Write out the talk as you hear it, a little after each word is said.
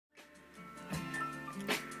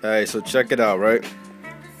Alright, so check it out, right?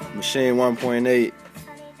 Maschine 1.8.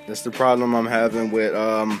 That's the problem I'm having with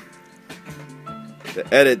the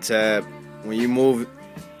edit tab. When you move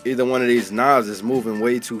either one of these knobs, it's moving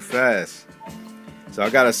way too fast. So I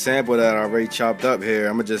got a sample that I already chopped up here.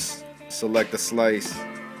 I'm gonna just select a slice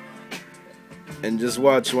and just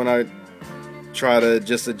watch when I try to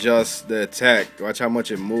just adjust the attack. Watch how much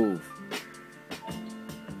it moves.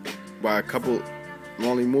 By a couple, I'm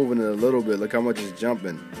only moving it a little bit. Look how much it's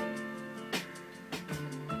jumping.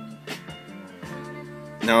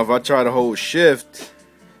 Now if I try to hold shift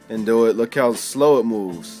and do it, look how slow it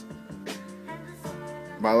moves.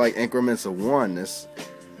 By like increments of 1. It's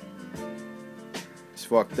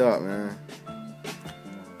fucked up, man.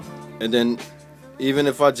 And then even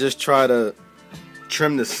if I just try to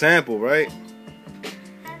trim the sample, right?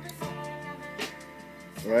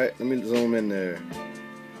 Let me zoom in there.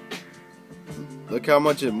 Look how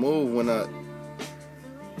much it moves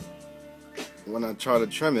when I try to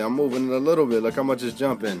trim it. I'm moving it a little bit. Look how much it's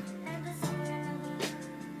jumping.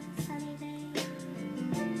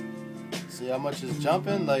 See how much it's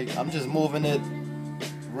jumping? Like, I'm just moving it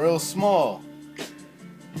real small.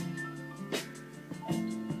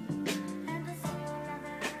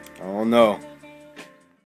 I don't know.